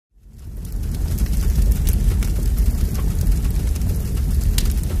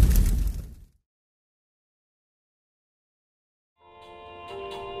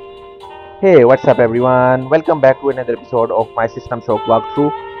Hey, what's up everyone? Welcome back to another episode of my System Shock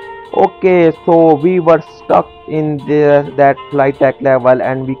walkthrough. Okay, so we were stuck in that flight deck level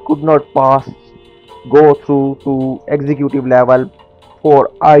and we could not go through to executive level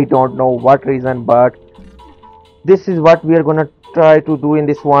for I don't know what reason, but this is what we are gonna try to do in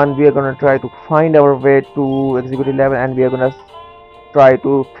this one. We are gonna try to find our way to executive level and we are gonna try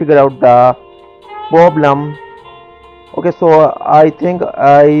to figure out the problem. Okay, so I think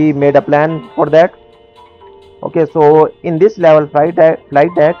I made a plan for that. Okay, so in this level flight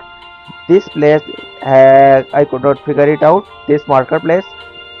deck, this place I could not figure it out. This marker place,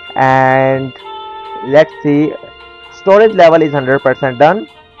 and let's see. Storage level is 100% done,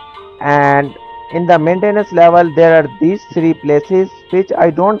 and in the maintenance level there are these three places which I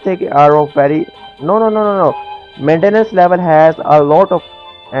don't think are of very. No. Maintenance level has a lot of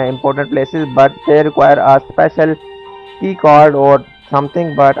important places, but they require a special key card or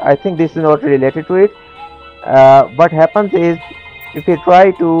something. But I think this is not related to it. What happens is if you try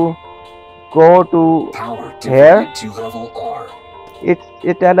to go to Power here, diverted to level R.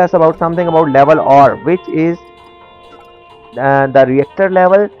 it tells us about something about level R, which is the reactor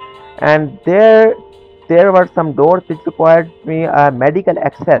level, and there were some doors which required me medical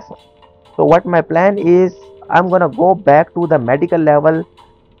access. So what my plan is, I'm gonna go back to the medical level.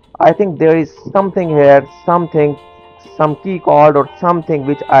 I think there is something here, some key card or something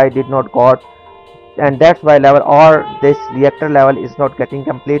which I did not got, and that's why level or this reactor level is not getting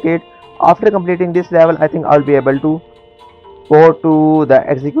completed. After completing this level, I think I'll be able to go to the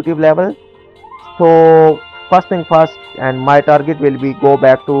executive level. So first thing first, and my target will be go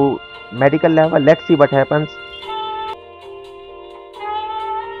back to medical level. Let's see what happens.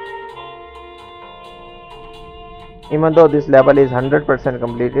 Even though this level is 100%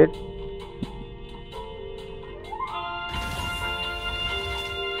 completed.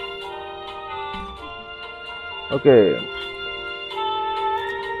 Okay,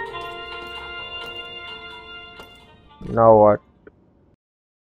 now what?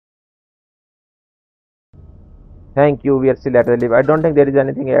 Thank you, we are still at the level. I don't think there is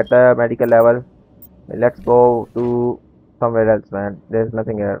anything at the medical level. Let's go to somewhere else, man. There's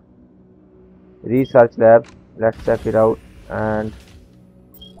nothing here. Research lab, let's check it out. And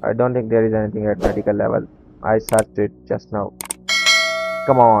I don't think there is anything at medical level. I searched it just now.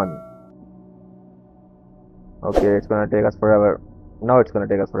 Come on. Okay, it's gonna take us forever. Now it's gonna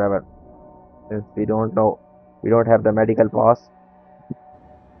take us forever. Since we don't know, we don't have the medical pass.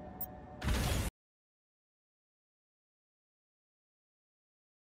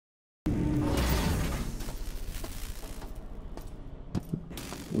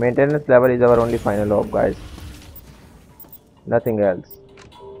 Maintenance level is our only final hope, guys. Nothing else.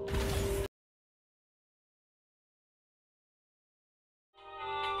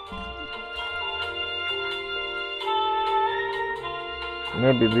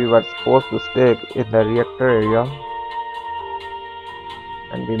 Maybe we were supposed to stay in the reactor area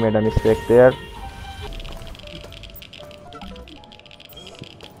and we made a mistake there.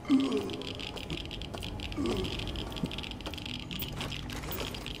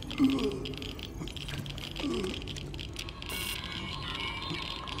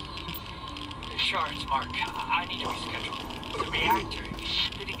 Shards, Mark. I need to reschedule. The reactor is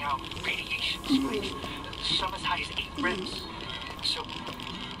spitting out radiation spikes, some as high as 8 rems. So,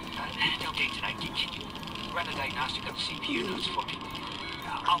 no day tonight. Can you run a diagnostic of the CPU nodes for me?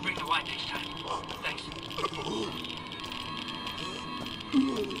 I'll bring the wine next time. Thanks.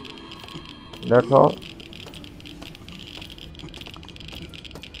 That's all.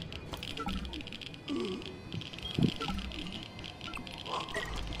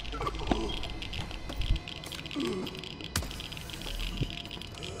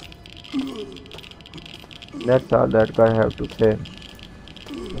 That's all that guy have to say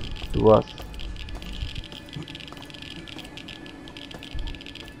to us.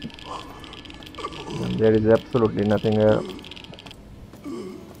 And there is absolutely nothing here.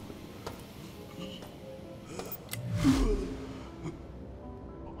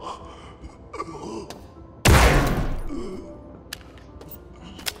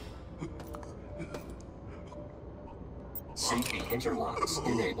 Safety interlocks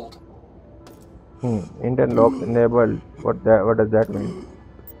enabled. Interlocks enabled. What does that mean?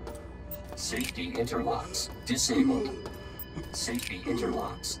 Safety interlocks disabled. Safety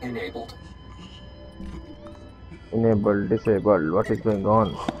interlocks enabled. Enabled, disabled. What is going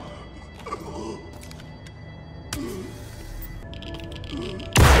on?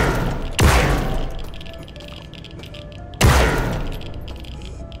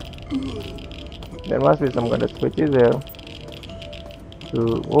 There must be some kind of switches there.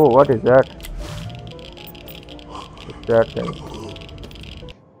 to. Oh, what is that? It's that thing.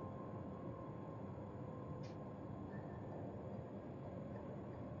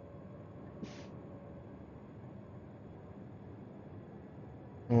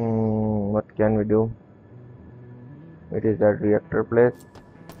 What can we do? It is that reactor place,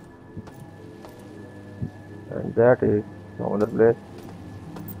 and that is some other place.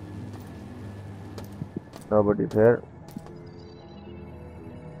 Nobody's here.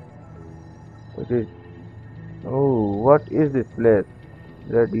 It is. Oh, what is this place?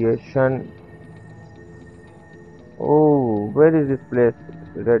 Radiation. Oh, where is this place?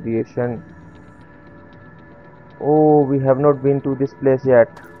 Radiation. Oh, we have not been to this place yet.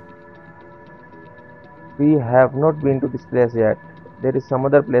 We have not been to this place yet. There is some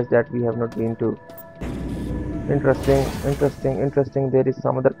other place that we have not been to. Interesting, interesting, interesting. There is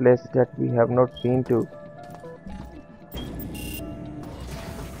some other place that we have not been to.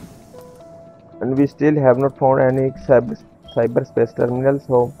 And we still have not found any cyberspace terminal,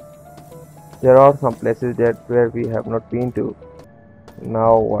 so there are some places that where we have not been to.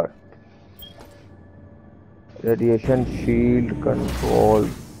 Now what? Radiation shield control.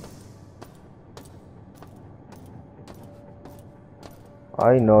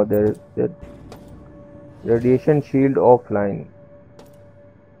 I know there is that radiation shield offline.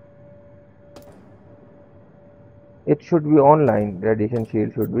 It should be online. Radiation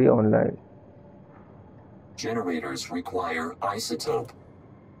shield should be online. Generators require isotope.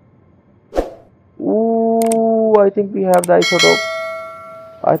 Ooh, I think we have the isotope.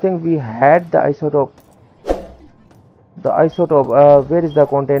 I think we had the isotope. The isotope. Where is the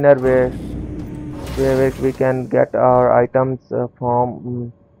container where we can get our items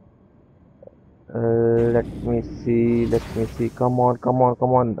from? Let me see. Let me see. Come on, come on,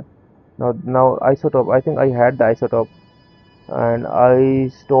 come on. Now isotope. I think I had the isotope, and I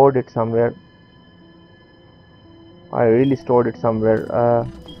stored it somewhere. I really stored it somewhere.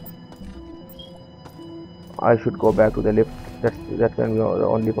 I should go back to the lift. That can be the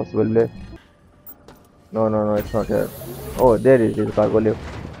only possible way. No, it's not here. Oh, there is this cargo lift.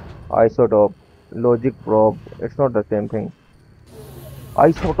 Isotope, logic probe. It's not the same thing.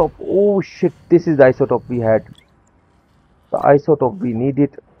 Isotope. Oh shit! This is the isotope we had. The isotope we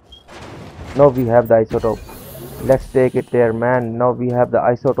needed. Now we have the isotope. Let's take it there, man. Now we have the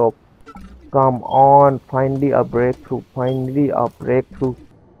isotope. Come on! Finally a breakthrough. Finally a breakthrough.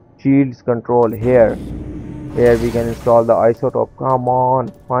 Shields control here. Here we can install the isotope. Come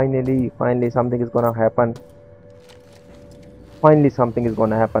on! Finally something is gonna happen. Finally something is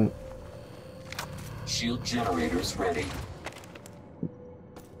gonna happen. Shield generators ready.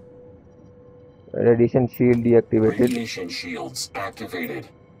 Radiation shield deactivated. Radiation shields activated.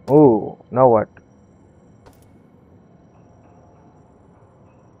 Oh, now what?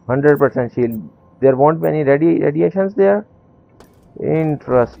 100% shield. There won't be any radiations there.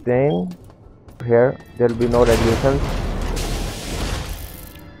 Interesting. Here there will be no radiations.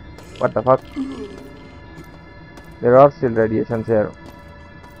 What the fuck? There are still radiations here.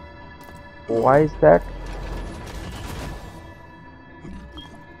 Why is that?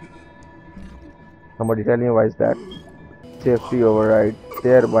 Somebody tell me why is that? Safety override.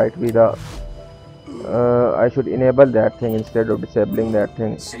 There might be the I should enable that thing instead of disabling that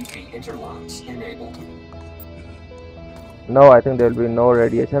thing. Safety interlocks enabled. No, I think there will be no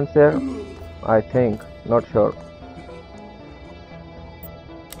radiations there. I think, not sure.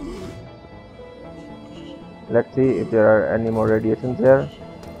 Let's see if there are any more radiations here.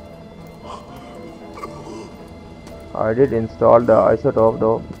 I did install the isotope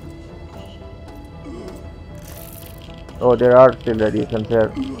though. Oh, there are still radiations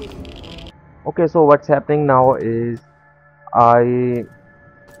here. Okay, so what's happening now is I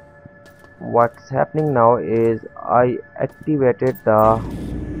activated the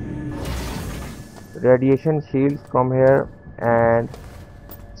radiation shields from here, and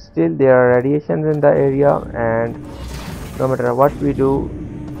still there are radiations in the area, and no matter what we do,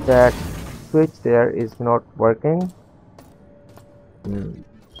 that switch there is not working.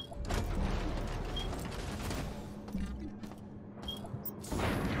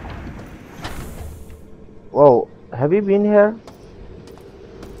 Whoa, have you been here?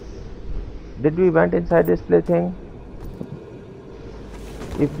 Did we went inside this play thing?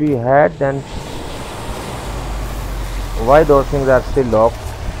 If we had, then why those things are still locked?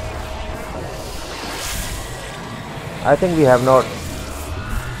 I think we have not.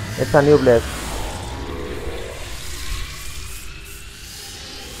 It's a new place.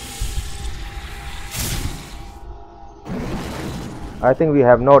 I think we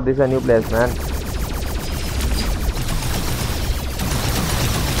have not. This is a new place, man.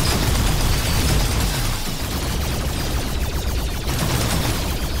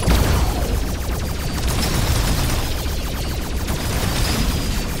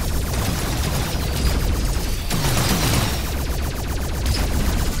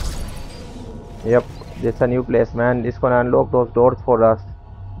 This is a new place, man. It's gonna unlock those doors for us.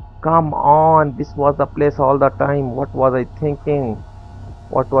 Come on, this was the place all the time. What was I thinking?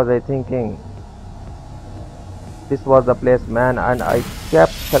 What was I thinking? This was the place, man, and I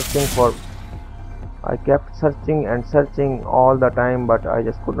kept searching and searching all the time, but I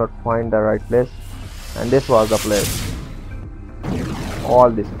just could not find the right place. And this was the place all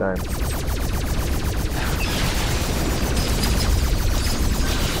this time.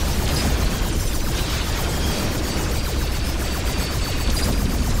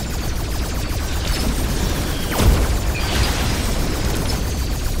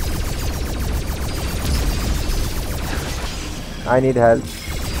 I need help.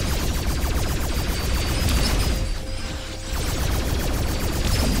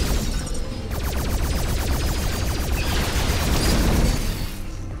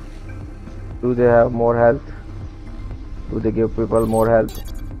 Do they have more health? Do they give people more health?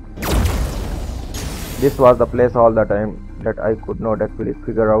 This was the place all the time that I could not actually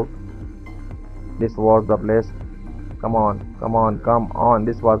figure out. This was the place. Come on, come on, come on.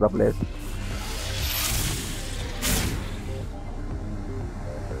 This was the place.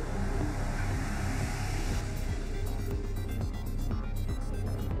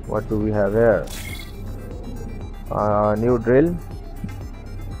 What do we have here? New drill.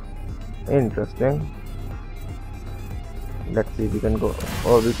 Interesting. Let's see if we can go.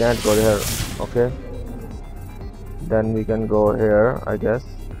 Oh, we can't go here. Okay. Then we can go here, I guess.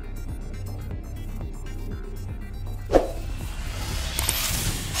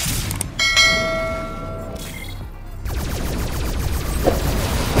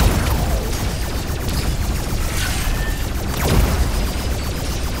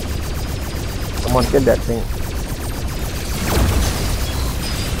 Come on, kill that thing.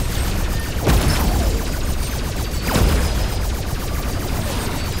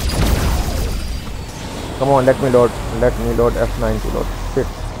 Come on, let me load F9 to load. Shit.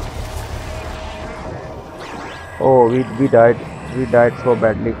 Oh, we died so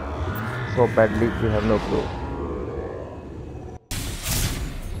badly, we have no clue.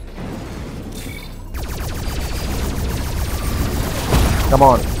 Come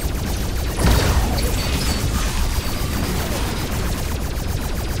on.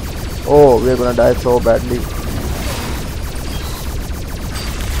 Oh, we're gonna die so badly.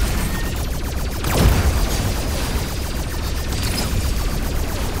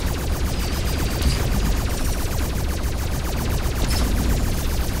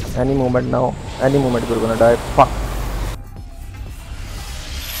 Any moment now, any moment we're gonna die. Fuck.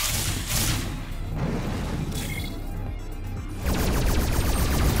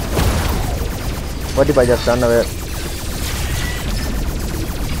 What if I just run away?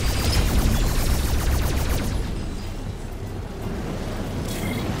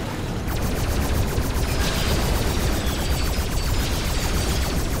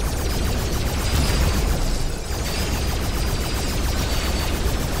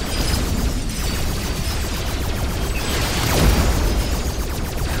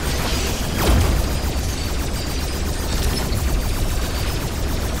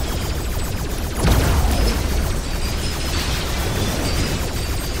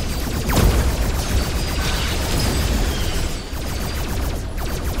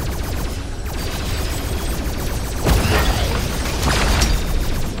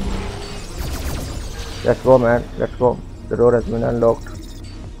 Let's go, man. Let's go. The door has been unlocked.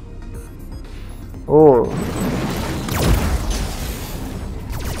 Oh.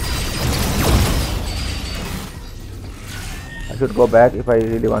 I should go back if I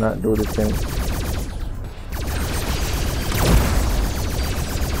really wanna do this thing.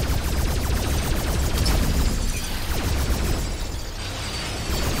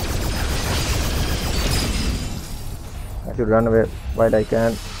 I should run away while I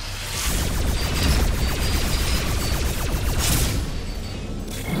can.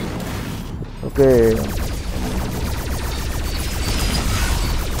 Okay.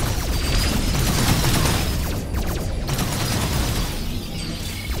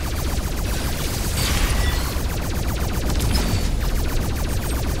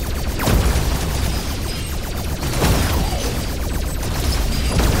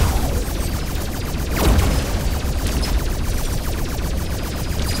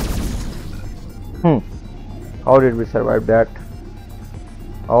 How did we survive that?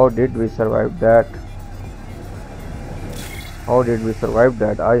 How did we survive that? How did we survive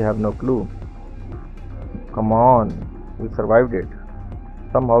that? I have no clue. Come on, we survived it.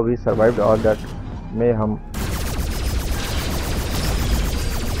 Somehow we survived all that mayhem.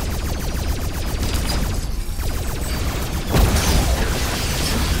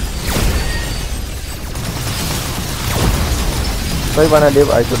 I wanna live,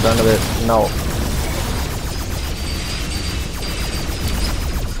 I should run away now.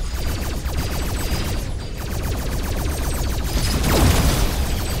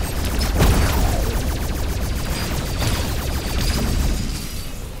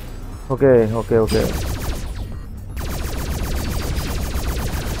 Okay, okay, okay.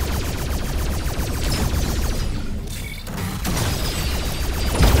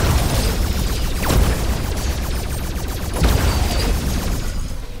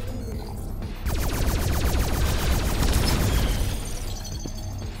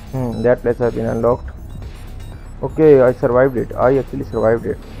 That place has been unlocked. Okay, I survived it. I actually survived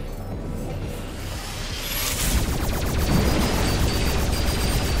it.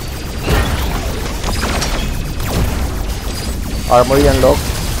 Armory unlocked.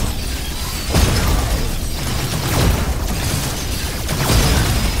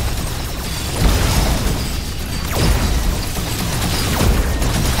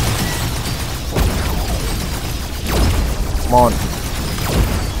 Come on.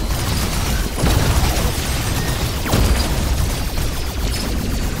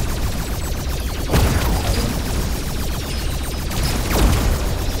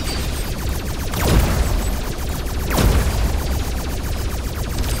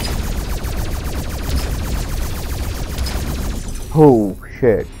 Oh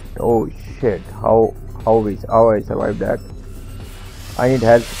shit. Oh shit. How I survived that? I need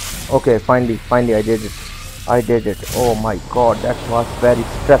help. Okay, finally I did it. I did it. Oh my god, that was very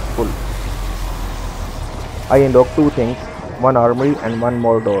stressful. I unlocked two things, one armory and one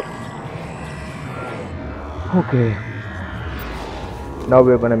more door. Okay. Now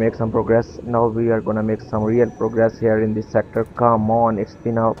we're gonna make some progress. Now we are gonna make some real progress here in this sector. Come on, it's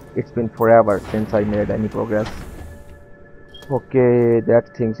been forever since I made any progress. Okay,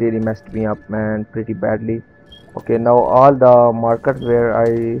 that thing really messed me up, man, pretty badly. Okay, now all the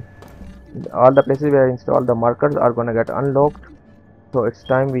places where I installed the markers are gonna get unlocked. So it's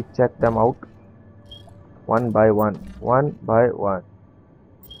time we check them out one by one. One by one.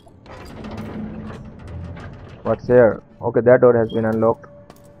 What's here? Okay, that door has been unlocked.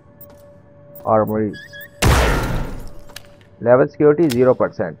 Armory. Level security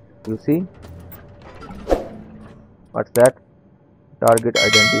 0%. You see? What's that? Target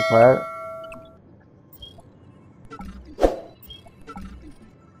identifier.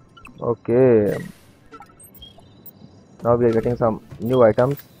 Okay. Now we are getting some new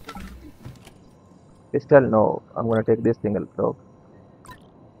items. Pistol, no. I'm gonna take this thing also.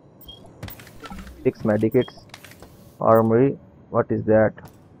 6 medikits. Armory. What is that?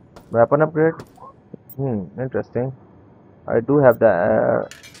 Weapon upgrade? Interesting. I do have the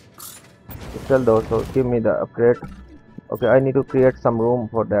pistol though, so give me the upgrade. Okay, I need to create some room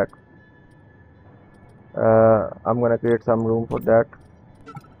for that. I'm gonna create some room for that.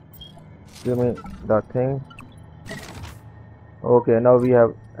 Give me the thing. Okay, now we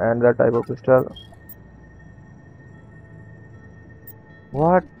have another type of pistol.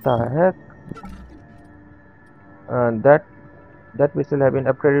 What the heck? And that pistol have been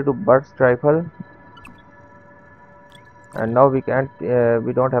upgraded to burst rifle, and now we can't.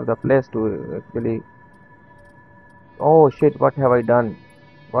 We don't have the place to actually. Oh shit! What have I done?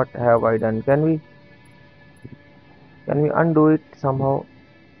 What have I done? Can we undo it somehow?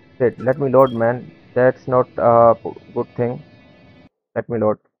 Shit! Let me load, man. That's not a good thing. Let me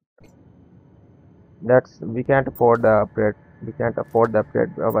load. We can't afford the upgrade. We can't afford the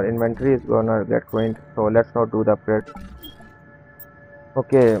upgrade. Our inventory is gonna get ruined. So let's not do the upgrade.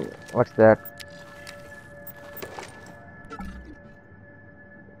 Okay, what's that?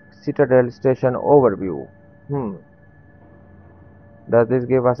 Citadel Station overview. Does this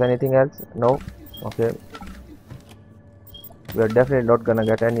give us anything else? No. Okay. We are definitely not gonna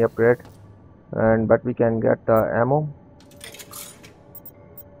get any upgrade, but we can get the ammo.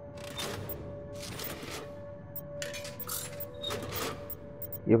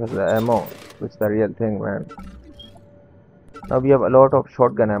 Give us the ammo, which is the real thing, man. Now we have a lot of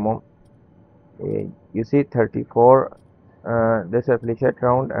shotgun ammo. You see, 34. This is a flechette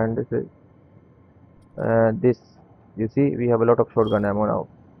round, and this is this. You see, we have a lot of shotgun ammo now.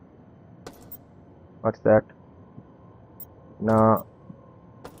 What's that? Now,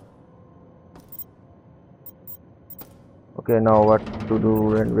 okay, now what to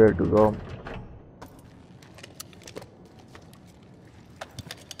do and where to go?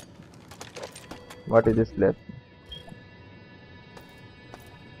 What is this place?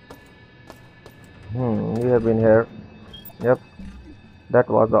 We have been here. Yep, that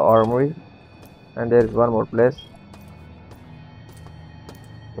was the armory, and there is one more place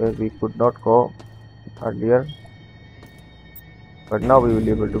where we could not go earlier. But now we will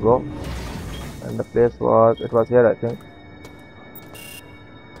be able to go. And the place it was here, I think.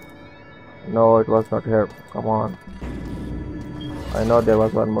 No, it was not here. Come on. I know there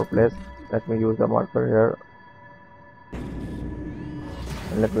was one more place. Let me use the marker here.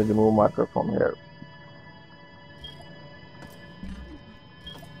 And let me remove marker from here.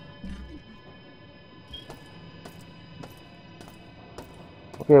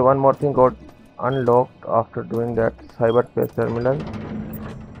 Okay, one more thing got unlocked after doing that cyberspace terminal.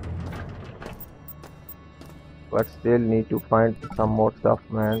 But still need to find some more stuff,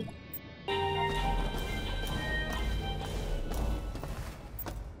 man.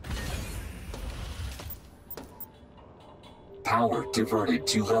 Power diverted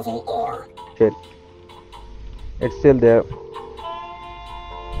to level R. Shit. It's still there.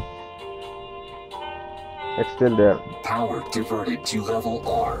 It's still there. Power diverted to level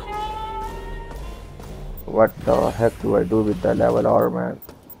R. What the heck do I do with the level R, man?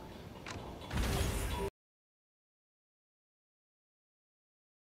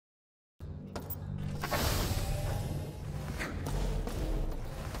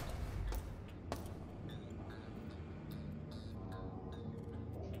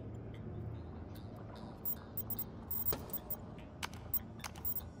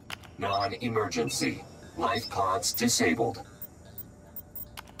 Non-emergency. Life pods disabled.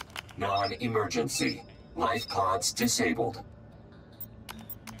 Non-emergency. Life pods disabled.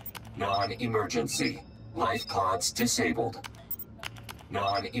 Non-emergency. Life pods disabled.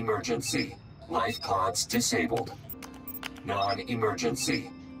 Non-emergency. Life pods disabled. Non-emergency.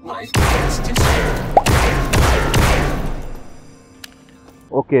 Life pods disabled.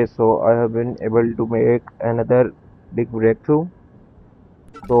 Okay, so I have been able to make another big breakthrough.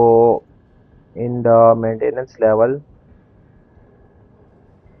 So in the maintenance level,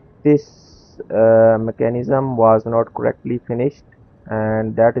 this mechanism was not correctly finished,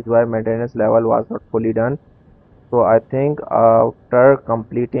 and that is why maintenance level was not fully done. So I think after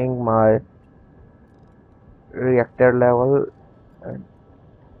completing my reactor level,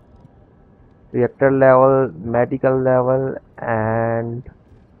 medical level, and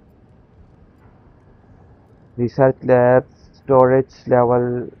research labs, storage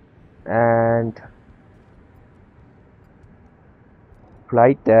level, and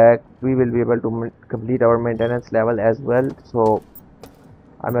flight deck, we will be able to complete our maintenance level as well. So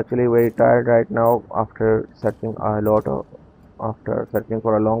I'm actually very tired right now after searching for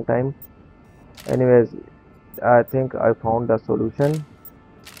a long time. Anyways, I think I found the solution.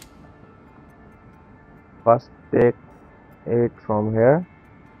 First take it from here,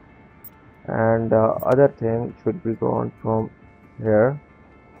 and the other thing should be gone from here.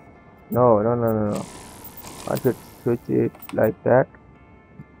 No. I should switch it like that,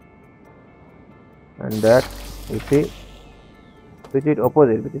 and that, you see, switch it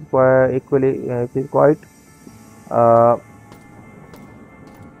opposite, which is quite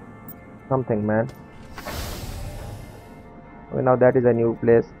something, man. Okay, now that is a new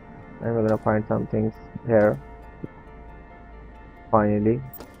place, and we're gonna find some things here. Finally,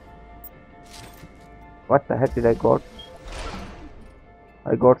 what the heck did I got?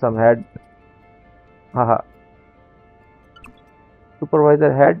 I got some head. Haha.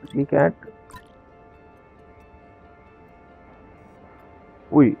 Supervisor head. We can't.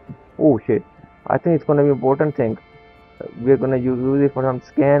 Oh shit. I think it's gonna be important thing. We're gonna use it for some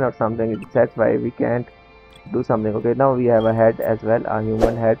scan or something. That's why we can't do something. Okay, now we have a head as well, a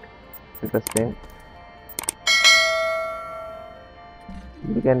human head. Interesting.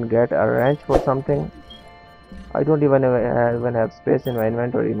 We can get a wrench for something. I don't even have space in my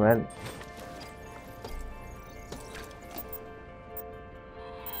inventory, man.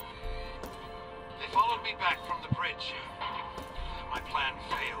 They followed me back from the bridge. My plan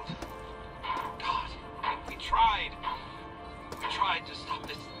failed. God, we tried. We tried to stop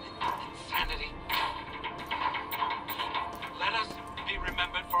this insanity. Let us be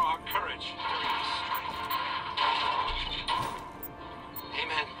remembered for our courage during this strife.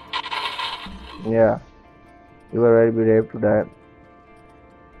 Amen. Yeah. You were very brave to die.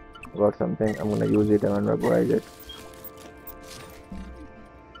 Got something. I'm gonna use it and vaporize it.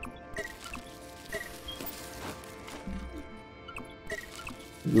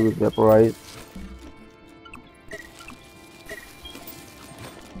 Use vaporize.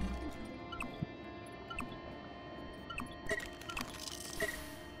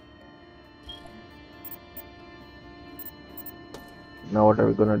 Now what are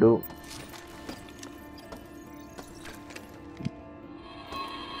we gonna do?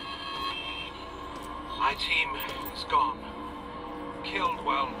 My team is gone. Killed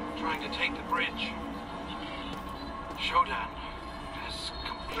while trying to take the bridge. Shodan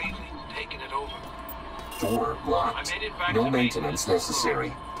over. Door locked. I made it back No to maintenance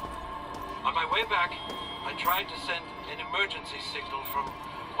necessary. On my way back, I tried to send an emergency signal from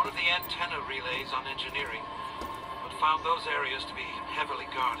one of the antenna relays on engineering, but found those areas to be heavily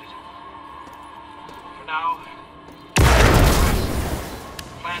guarded. For now,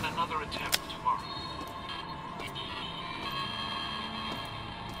 plan another attempt tomorrow.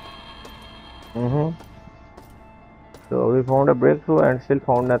 So we found a breakthrough and still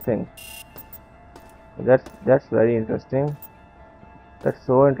found nothing. That's very interesting. That's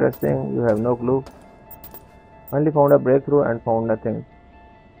so interesting. You have no clue. Only found a breakthrough and found nothing.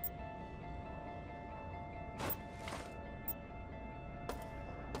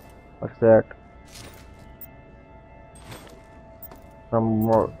 What's that? Some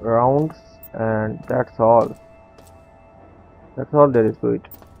more rounds, and that's all. That's all there is to it.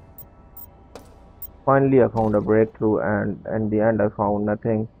 Finally, I found a breakthrough, and in the end, I found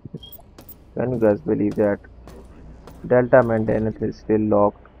nothing. Can you guys believe that? Delta maintenance is still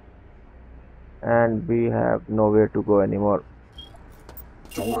locked, and we have nowhere to go anymore.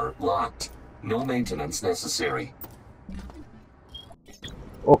 Door locked. No maintenance necessary.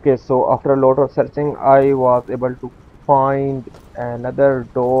 Okay, so after a lot of searching, I was able to find another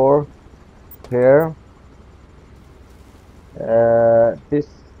door here. This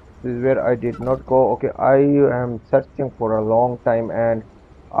is where I did not go. Okay, I am searching for a long time, and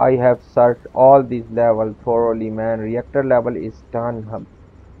I have searched all these levels thoroughly, man. Reactor level is done,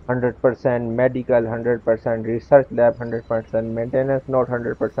 100%, medical 100%, research lab 100%, maintenance not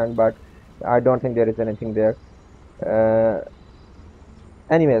 100%, but I don't think there is anything there.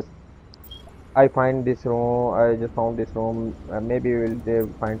 Anyways, I find this room. I just found this room. Maybe we'll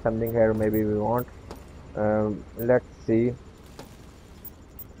find something here. Maybe we won't. Let's see.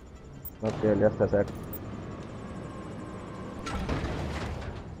 Okay, just a sec.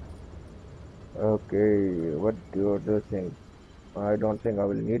 Okay, what do those things? I don't think I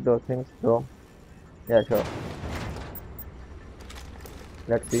will need those things, so yeah, sure.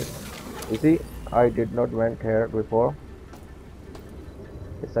 Let's see. You see, I did not went here before.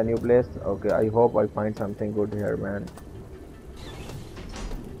 It's a new place. Okay, I hope I find something good here, man.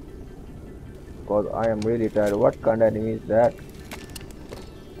 Because I am really tired. What kind of enemy is that?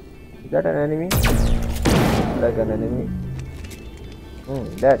 Is that an enemy? Like an enemy?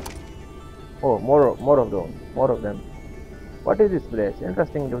 That. Oh, more of those. More of them. What is this place?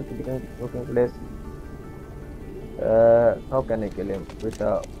 Interesting looking place. How can I kill him? With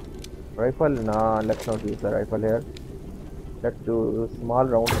a rifle? Nah, let's not use the rifle here. Let's do small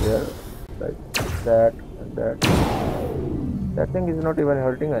rounds here, like that and that. That thing is not even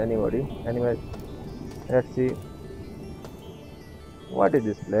hurting anybody. Anyways, let's see. What is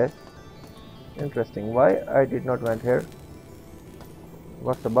this place? Interesting. Why I did not went here?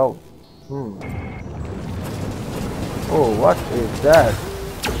 What's about? Oh, what is that?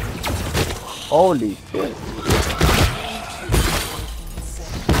 Holy shit!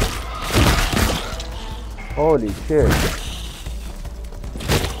 Holy shit!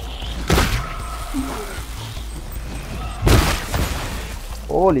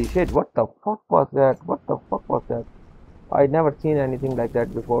 Holy shit, what the fuck was that? What the fuck was that? I never seen anything like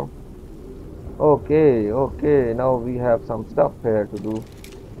that before. Okay, now we have some stuff here to do.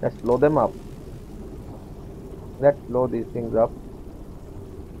 Let's blow them up. Let's blow these things up.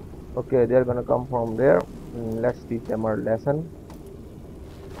 Okay, they're gonna come from there. Let's teach them our lesson.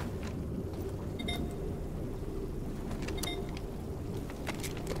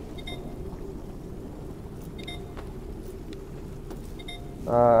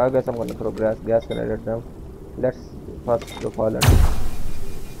 I guess I'm gonna throw gas grenade at them. Let's first of all,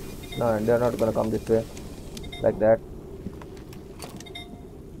 no, they're not gonna come this way, like that.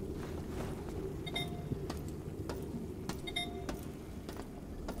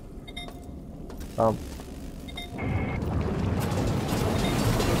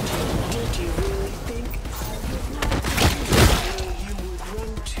 Did you really think I would not where you would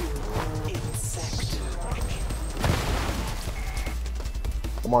run to, insect?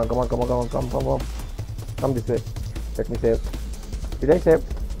 Come on. Come this way. Let me save. Did I save?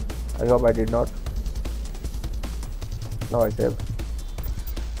 I hope I did not. No, I saved.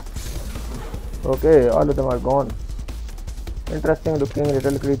 Okay, all of them are gone. Interesting looking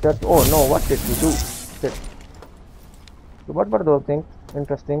little creatures. Oh no, what did we do? Shit. So what were those things?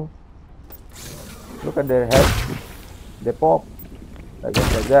 Interesting. Look at their heads. They pop. I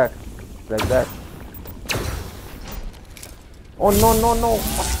guess like that. Like that. Oh no.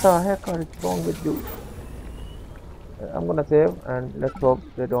 What the heck is wrong with you? I'm gonna save and let's hope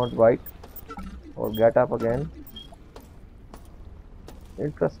they don't bite or get up again.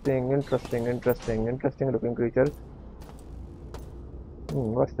 Interesting looking creature.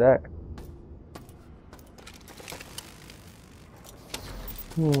 What's that?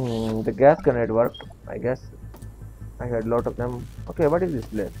 The gas grenade worked. I guess I had a lot of them. Okay, what is this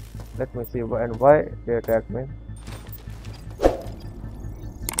place? Let me see. And why they attacked me?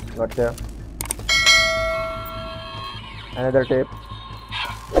 What's there? Another tape.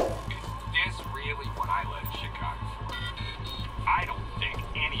 Is really what I left Chicago for. I don't think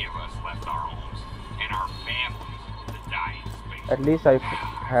any of us left our homes and our families to die in space. At least I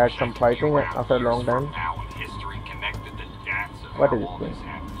had some fighting after a long time. Now in history connected the dots of What how is this all thing? this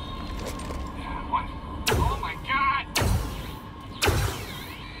happened. What? Oh my God!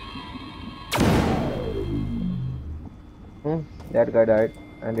 That guy died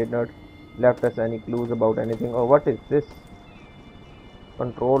and did not left us any clues about anything. Oh, what is this?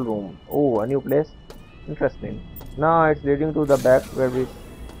 Control room. Oh, a new place. Interesting. Now it's leading to the back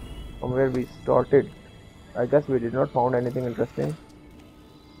from where we started. I guess we did not found anything interesting.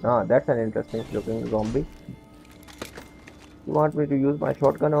 Ah, that's an interesting looking zombie. You want me to use my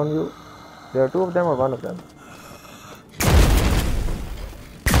shotgun on you? There are two of them or one of them?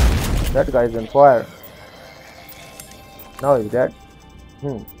 That guy is on fire. Now he's dead.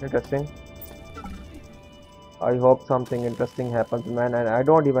 Interesting. I hope something interesting happens, man. And I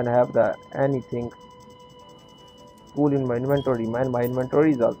don't even have anything full in my inventory, man. My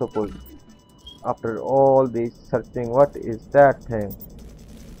inventory is also full. After all this searching, what is that thing?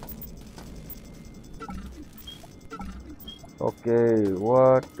 Okay,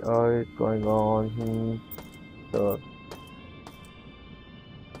 what is going on? So,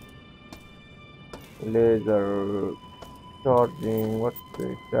 laser charging. What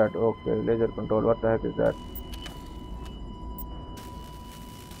is that? Okay, laser control. What the heck is that?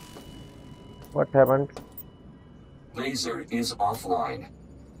 What happened? Laser is offline.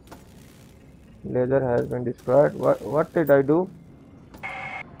 Laser has been destroyed. What did I do?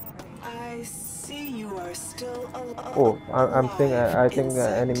 I see you are still alive. Oh, I'm seeing. I think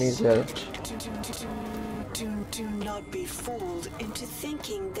enemies there. Do not be fooled into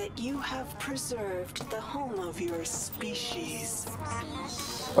thinking that you have preserved the home of your species.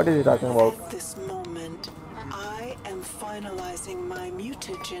 What is he talking about? At this moment, I am finalizing my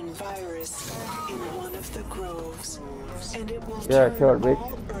mutagen virus in one of the groves, and it will Yeah, turn sure, bitch.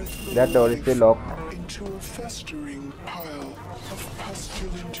 all Earthlings That door is still locked. into a festering pile of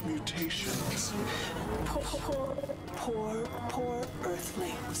pestilent mutations. Poor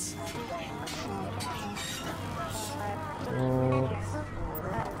Earthlings.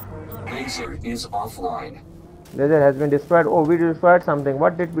 Laser is offline. Laser has been destroyed. Oh, we destroyed something.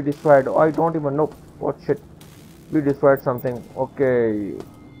 What did we destroy? Oh, I don't even know. What shit? We destroyed something. Okay.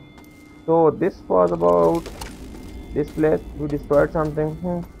 So this was about this place. We destroyed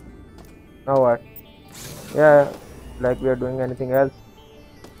something. Now what? Yeah, like we are doing anything else.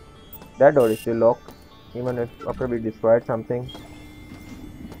 That door is still locked. Even if after we destroyed something.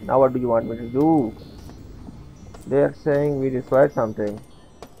 Now what do you want me to do? They are saying we destroyed something.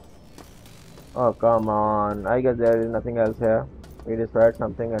 Oh, come on. I guess there is nothing else here. We destroyed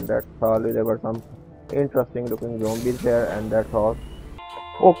something and that's all. There were some interesting looking zombies here and that's all.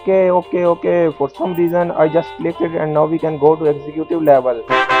 Okay. For some reason I just clicked it and now we can go to executive level.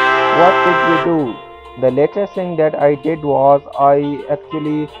 What did we do? The latest thing that I did was I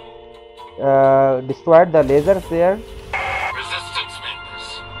actually destroyed the lasers there. Resistance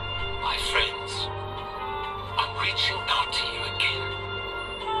members, my friends, I'm reaching out to you again.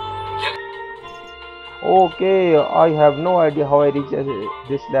 Okay, I have no idea how I reached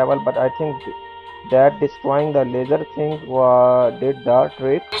this level, but I think that destroying the laser thing did the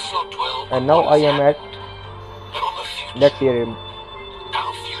trick. Let's not dwell And on now what I has am at. happened, but on the future. Let's hear him.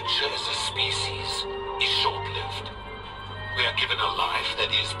 Our future as a species is short-lived. We are given a life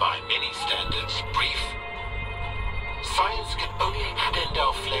that is, by many standards, brief. Science can only extend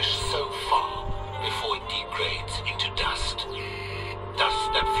our flesh so far before it degrades into dust. Dust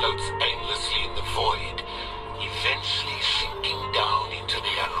that floats aimlessly in the void, eventually sinking down into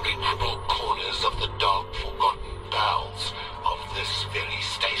the unreachable corners of the dark, forgotten bowels of this very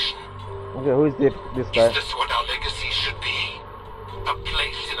station. Okay, who is this guy? Is this what our legacy should be? A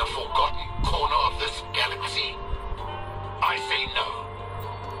place in a forgotten corner of this galaxy? I say no.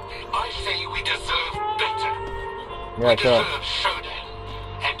 I say we deserve better. Yeah, We sure. deserve Shodan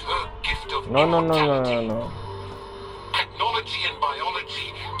and her gift of No. immortality. Technology and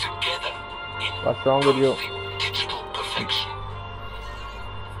biology together in What's wrong with you? perfect digital perfection.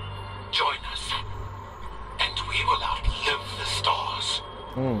 Join us, and we will outlive the stars.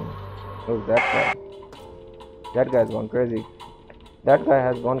 Who's that guy? That guy's gone crazy. That guy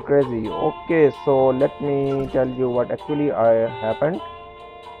has gone crazy. Okay, so let me tell you what actually happened.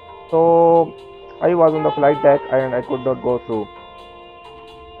 So I was on the flight deck and I could not go through.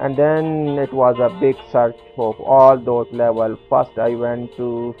 And then it was a big search of all those levels. First I went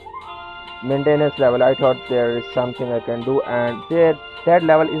to maintenance level. I thought there is something I can do, and there that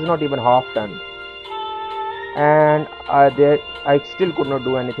level is not even half done. And there I still could not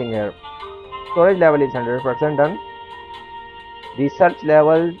do anything here. Storage level is 100% done. Research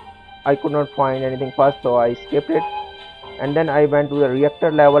level I could not find anything first, so I skipped it. And then I went to the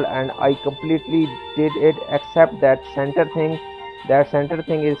reactor level and I completely did it except that center thing. That center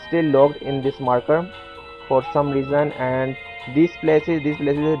thing is still logged in this marker for some reason, and these places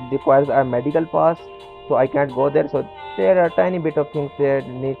requires a medical pass, so I can't go there. So there are tiny bit of things that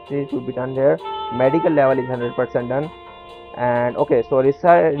needs to be done there. Medical level is 100% done. And okay, so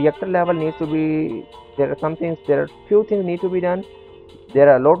reactor level needs to be, there are few things need to be done. There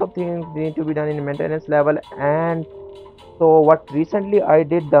are a lot of things need to be done in maintenance level. And so what recently I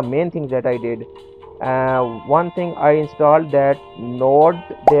did, the main thing that I did, one thing I installed that node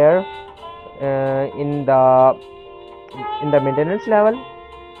there in the maintenance level.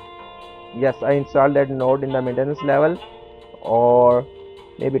 Yes, I installed that node in the maintenance level, or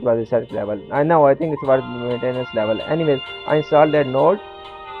maybe it was research level. I think it was maintenance level. Anyways, I installed that node.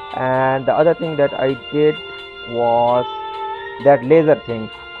 And the other thing that I did was that laser thing.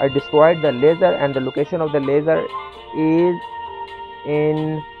 I destroyed the laser, and the location of the laser is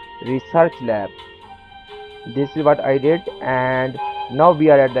in research lab. This is what I did, and now we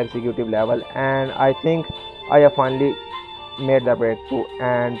are at the executive level, and I think I have finally made the breakthrough.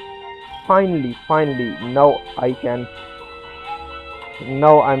 And finally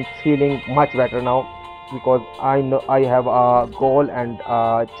now I'm feeling much better now, because I know I have a goal and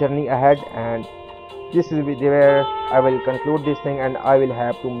a journey ahead, and this will be where I will conclude this thing, and I will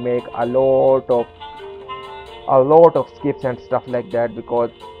have to make a lot of skips and stuff like that,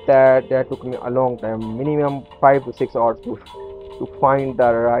 because that took me a long time, minimum 5 to 6 hours to find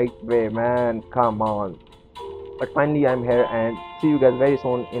the right way, man. Come on. But finally I'm here, and see you guys very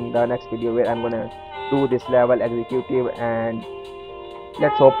soon in the next video, where I'm gonna do this level executive, and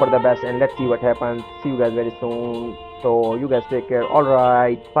let's hope for the best and let's see what happens. See you guys very soon. So you guys take care. All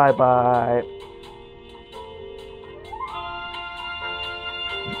right, bye bye.